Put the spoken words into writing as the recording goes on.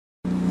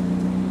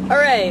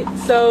Alright,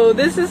 so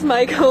this is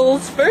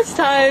Michael's first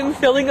time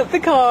filling up the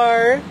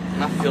car.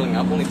 Not filling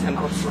up, only 10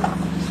 bucks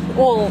worth.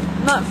 Well,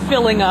 not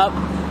filling up,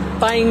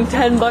 buying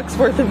 10 bucks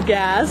worth of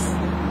gas.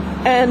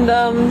 And,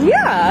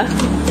 yeah.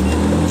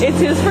 It's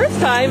his first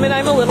time and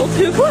I'm a little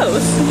too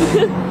close.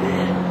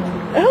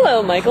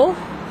 Hello, Michael.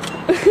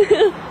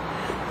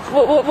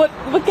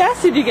 What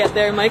gas did you get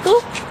there,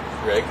 Michael?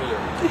 Regular.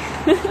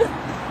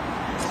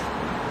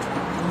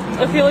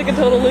 I feel like a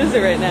total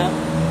loser right now.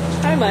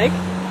 Hi, Mike.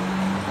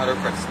 How'd our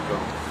prices go?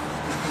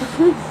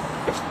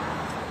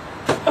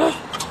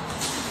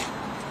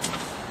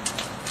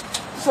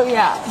 So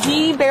yeah,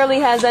 he barely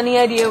has any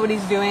idea what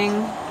he's doing.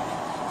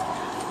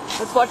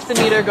 Let's watch the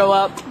meter go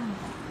up.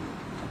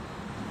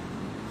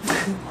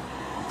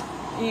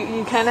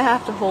 You kind of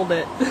have to hold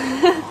it.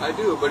 I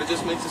do, but it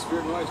just makes this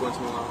weird noise once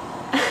in a while.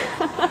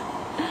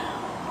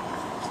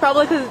 It's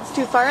probably because it's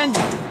too far in.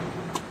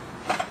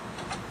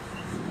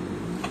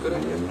 Good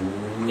idea.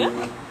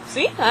 Yeah.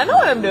 See? I know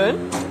what I'm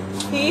doing.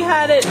 He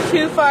had it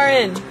too far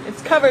in.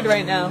 It's covered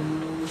right now.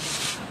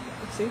 Let's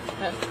see?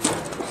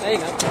 There you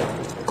go.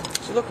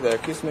 So look at that,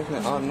 it keeps making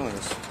an odd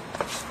noise.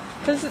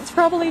 Because it's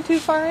probably too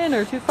far in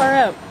or too far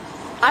out.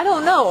 I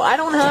don't know. I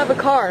don't have a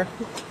car.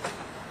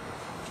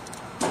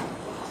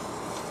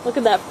 Look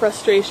at that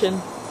frustration.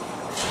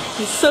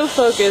 He's so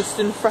focused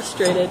and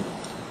frustrated.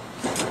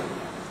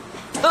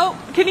 Oh,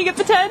 can you get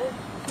the 10?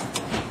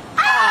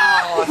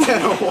 Oh,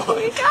 10 or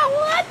what? You got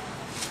what?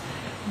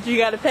 You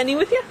got a penny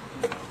with you?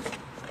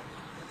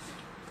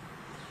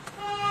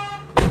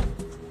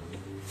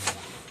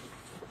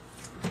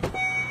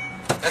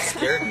 That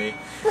scared me.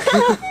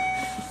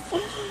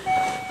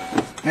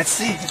 Let's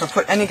see if I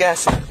put any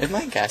gas in. Is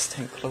my gas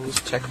tank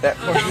closed? Check that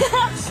for me.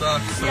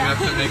 Sucks. So Yeah. we have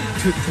to make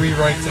 3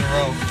 rights in a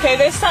row. Okay,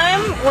 this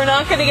time we're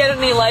not going to get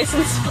any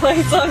license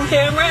plates on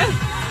camera.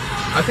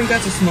 I think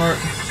that's a smart...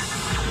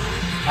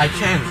 I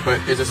can, but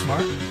is it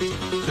smart?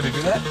 Should I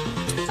do that?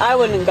 I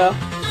wouldn't go.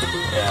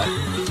 Yeah.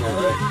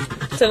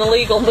 Alright. It's an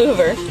illegal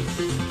mover.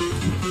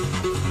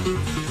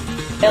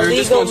 We're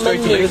just going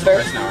straight to the maneuver.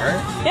 express now,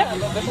 right? Yep,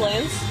 the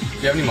plans. Do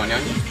you have any money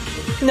on you?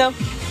 No.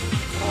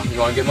 You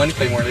want to get money?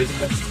 Play more Lazy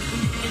Quest.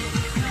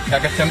 I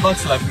got 10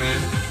 bucks left,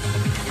 man.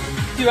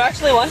 Do you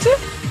actually want to?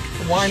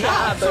 Why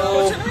not?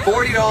 So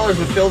 $40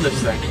 would fill this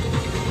thing.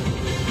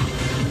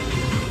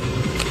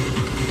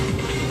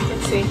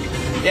 Let's see.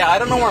 Yeah, I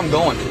don't know where I'm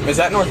going. Is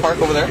that North Park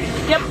over there?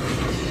 Yep.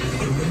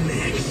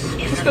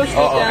 Just go straight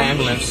Uh-oh, down.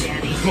 ambulance.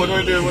 What do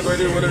I do? What do I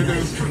do? What do I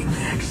do?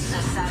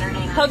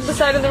 Hug the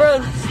side of the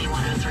road.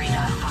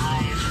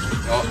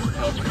 Oh,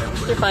 help.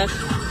 You're fine.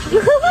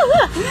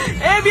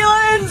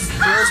 Ambulance!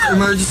 First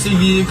emergency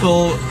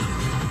vehicle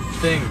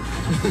thing.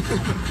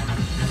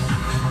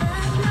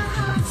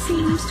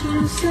 Seems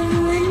to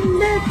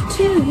surrender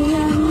to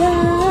your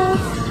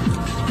love.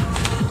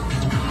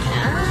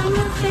 I'm a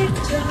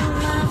victim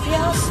of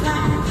your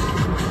smile.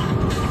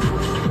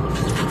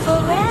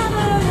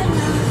 Forever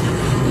enough,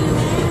 you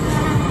and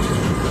I.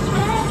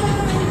 Forever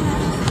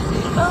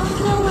enough, both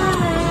know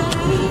why.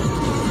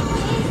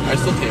 Are you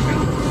still taping?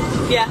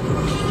 Yeah.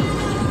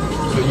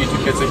 So you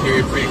two kids will hear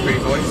your pretty, pretty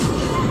voice?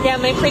 Yeah,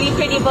 my pretty,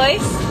 pretty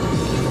voice.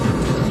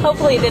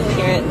 Hopefully you didn't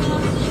hear it.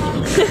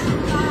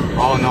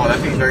 Oh no, that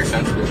thing's very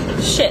sensitive.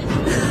 Shit.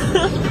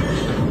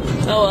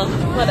 Oh well,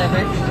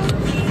 whatever.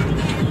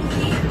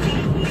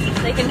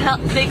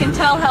 They can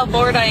tell how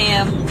bored I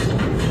am.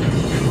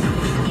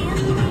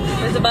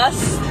 There's a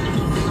bus.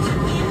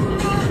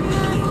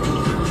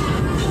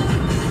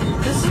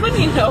 This is when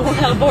you know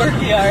how bored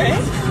we are, eh?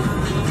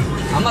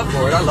 I'm not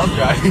bored, I love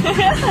driving.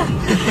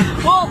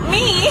 Well,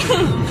 me!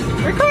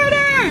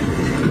 Recorder!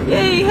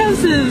 Yay, he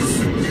has his...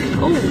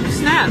 Oh,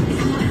 snap.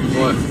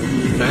 What?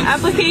 Fence?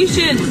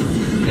 Application!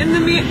 In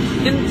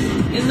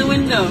the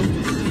window.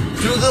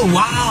 Through the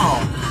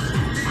wall!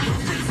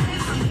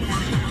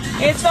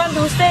 It's fun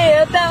to stay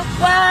at the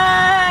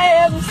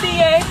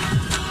YMCA.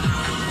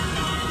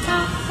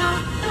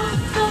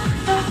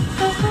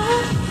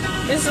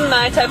 This is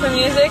my type of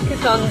music.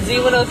 It's on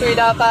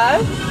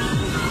Z103.5.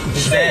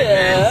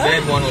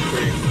 Z103.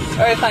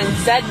 Or fine,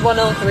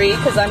 Z103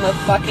 because I'm a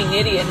fucking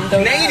idiot and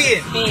don't know how to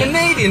Canadian! speak.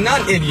 Canadian,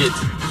 not idiot!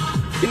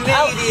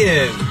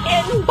 Canadian!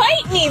 And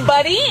bite me,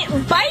 buddy!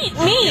 Bite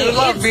me! You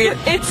love it.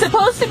 It's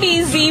supposed to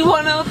be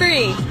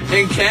Z103.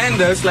 In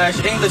Canada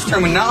 / English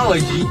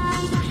terminology,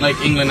 like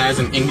England as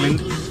in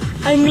England.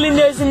 England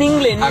as in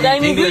England.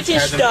 I'm English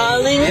British, as in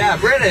darling. English. Yeah,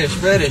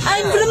 British.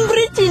 I'm from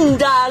Britain,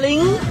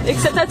 darling.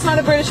 Except that's not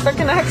a British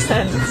fucking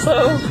accent,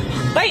 so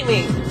bite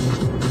me.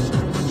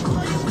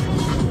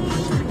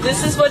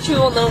 This is what you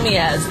will know me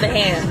as, the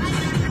hand.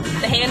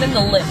 The hand and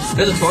the lips.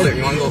 There's a toilet.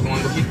 You wanna go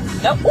pee?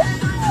 Nope.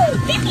 Ooh,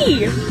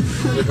 pee-pee.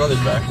 Your brother's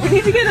back. We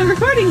need to get a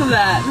recording of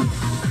that.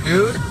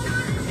 Dude?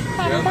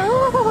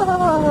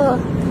 Oh,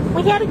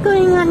 we are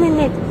going on an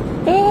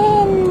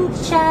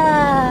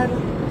adventure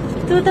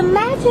to the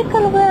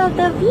magical world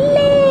of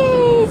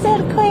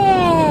Laser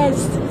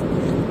Quest.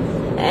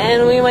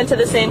 And we went to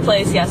the same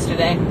place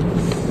yesterday.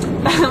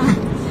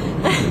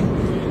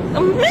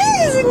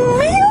 Amazing,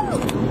 man!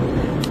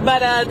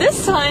 But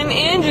this time,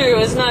 Andrew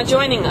is not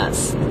joining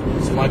us.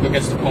 So Michael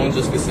gets to pwn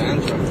just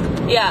Cassandra.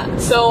 Yeah,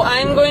 so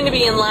I'm going to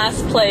be in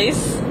last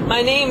place.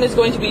 My name is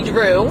going to be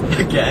Drew.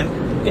 Again?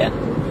 Yeah.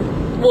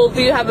 Well,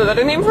 do you have a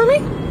better name for me?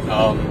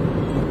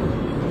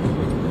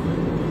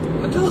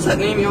 What the hell is that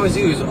name you always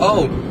use?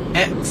 Oh,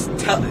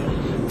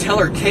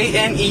 Teller,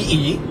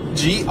 K-N-E-E-G-R-O-W.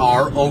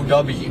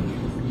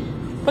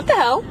 What the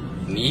hell?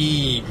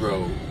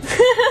 Negro.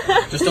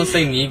 Just don't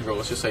say Negro.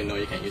 Let's just say, no,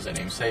 you can't use that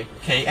name. Say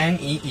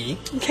K-N-E-E.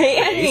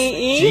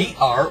 K-N-E-E?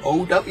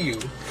 G-R-O-W.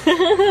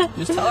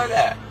 Just tell her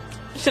that.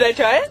 Should I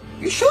try it?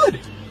 You should.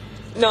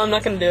 No, I'm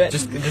not gonna do it.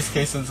 Just in this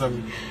case, of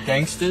some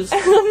gangsters.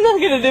 I'm not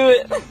gonna do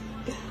it.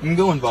 I'm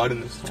going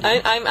bottom this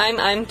time.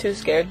 I'm too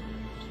scared.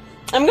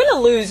 I'm gonna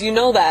lose, you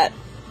know that.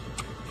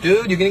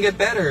 Dude, you're gonna get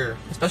better.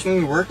 Especially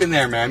when we work in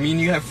there, man. I mean,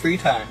 you have free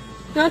time.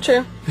 Not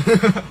true.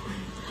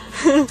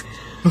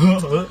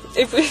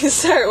 If we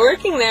start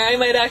working there, I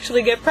might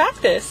actually get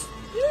practice.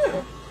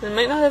 Yeah. I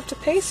might not have to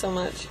pay so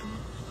much.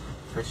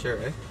 For sure,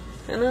 eh?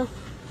 I know.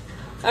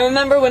 I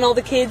remember when all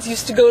the kids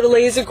used to go to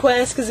Laser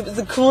Quest because it was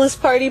the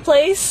coolest party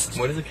place.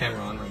 What is the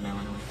camera on right now,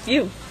 anyway?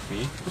 You.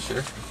 Me? For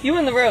sure. You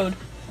in the road.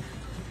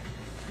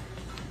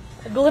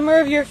 A glimmer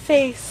of your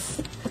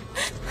face.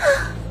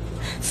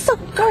 So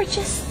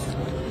gorgeous.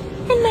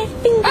 And my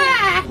finger.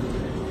 Ah!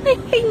 My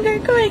finger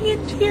going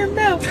into your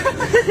mouth.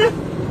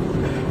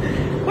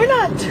 We're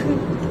not.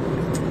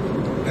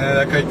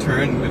 That guy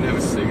turned and didn't have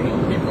a signal.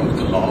 He broke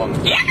the law.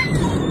 Yeah.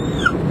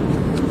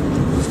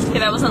 Okay,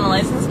 that wasn't a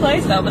license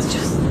plate. That was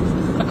just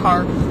a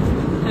car,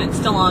 and it's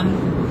still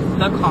on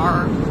the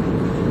car.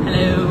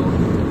 Hello.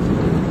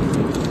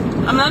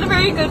 I'm not a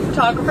very good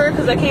photographer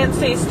because I can't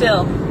stay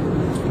still.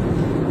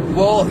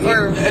 Well,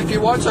 if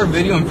you watch our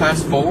video and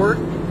fast forward,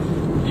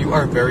 you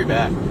are very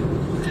bad.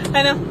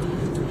 I know.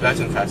 That's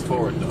in fast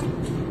forward, though.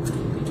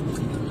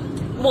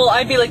 Well,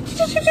 I'd be like,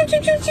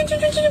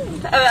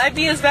 I'd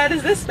be as bad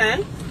as this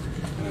man.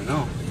 I don't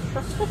know.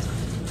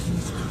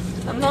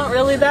 I'm not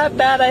really that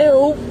bad, I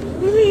hope.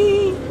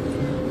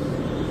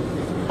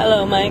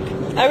 Hello, Mike.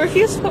 I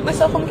refuse to put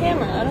myself on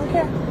camera. I don't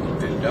care.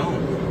 Then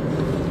don't.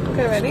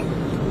 Okay, ready?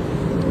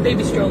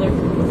 Baby stroller.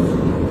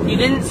 You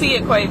didn't see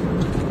it quite.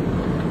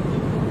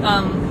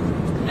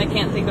 I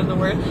can't think of the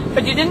word,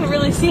 but you didn't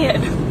really see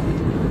it.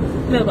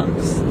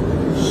 Mailbox.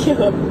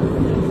 Yeah.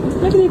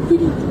 Look at that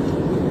pretty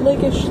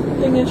leggish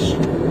thingish.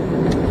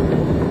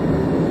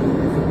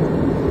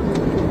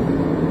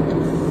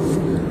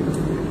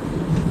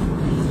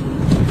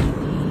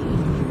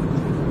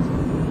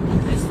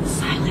 As the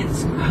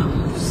silence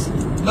grows.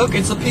 Look,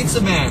 it's a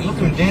pizza man. Look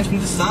at him dancing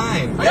with the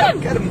sign. Get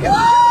him! Get him!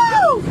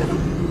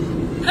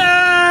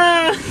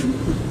 Ah!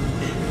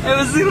 I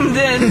was zoomed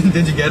in.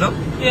 Did you get him?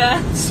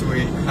 Yeah.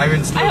 Sweet. I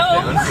even slowed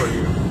down for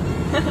you.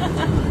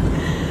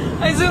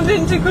 I zoomed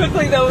in too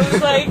quickly though. It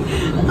was like,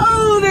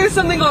 oh, there's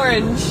something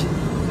orange.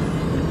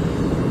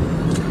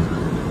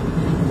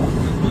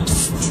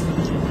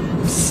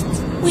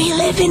 We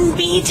live in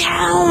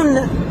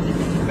B-Town.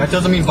 That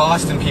doesn't mean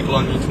Boston, people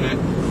on the internet.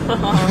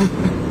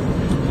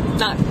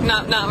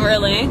 Not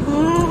really.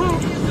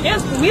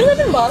 Yes, we live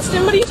in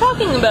Boston. What are you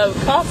talking about?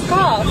 Cough,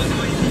 cough.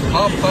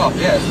 Cough, cough,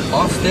 yes.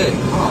 Boston.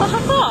 Ha ha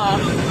ha.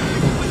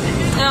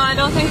 No, I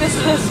don't think this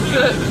is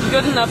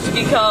good enough to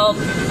be called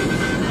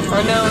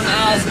or known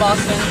as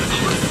Boston.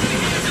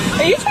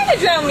 Are you trying to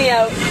drown me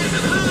out?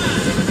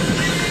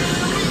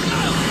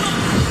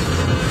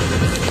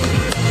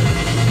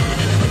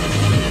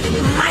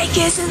 Mike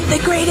isn't the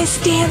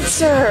greatest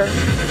dancer.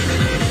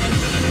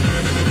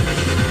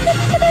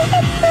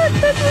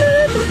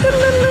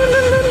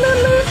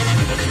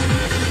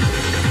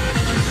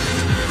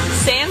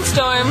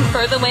 Sandstorm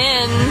for the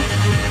win.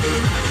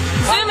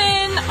 Zoom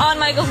in on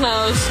Michael's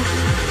nose.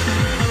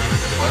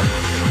 What?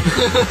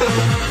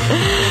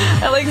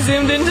 I like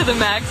zoomed into the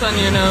max on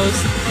your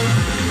nose.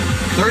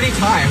 30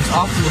 times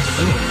off to the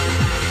zoom.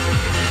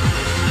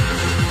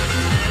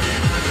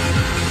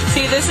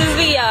 See, this is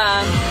the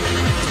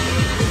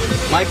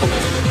Michael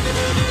man.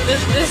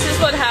 this is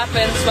what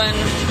happens when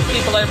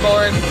people are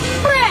bored.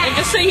 And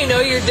just so you know,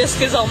 your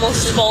disc is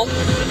almost full.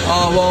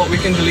 Oh, well, we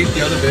can delete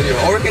the other video.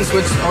 Or we can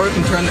switch, or we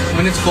can turn,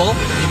 when it's full,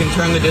 you can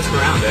turn the disc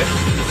around, eh?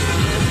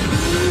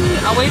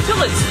 I'll wait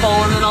till it's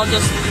full and then I'll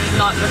just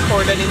not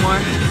record anymore.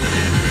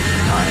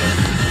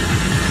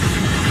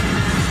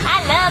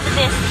 I love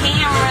this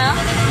camera.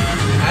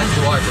 As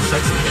you are, it's a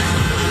sexy camera.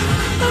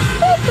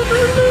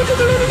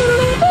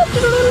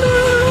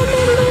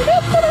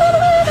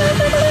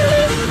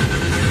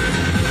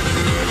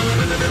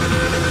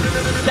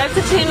 That's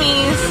a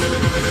Timmy's.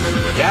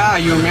 Yeah,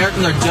 you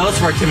Americans are jealous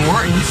of our Tim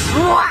Hortons.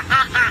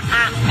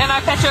 And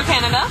our Petro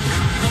Canada. I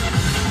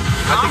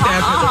think they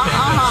have Petro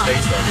Canada in the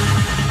States, though.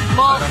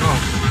 Well, I don't know.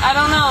 I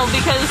don't know,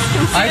 because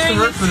considering I used to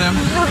work for them.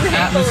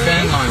 Atlas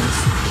Van Lines.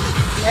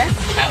 Where?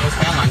 Atlas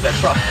Van Lines, that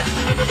truck.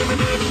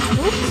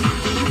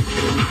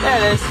 There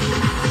it is.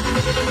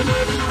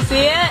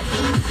 See it?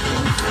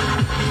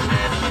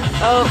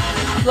 Oh,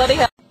 bloody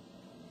hell.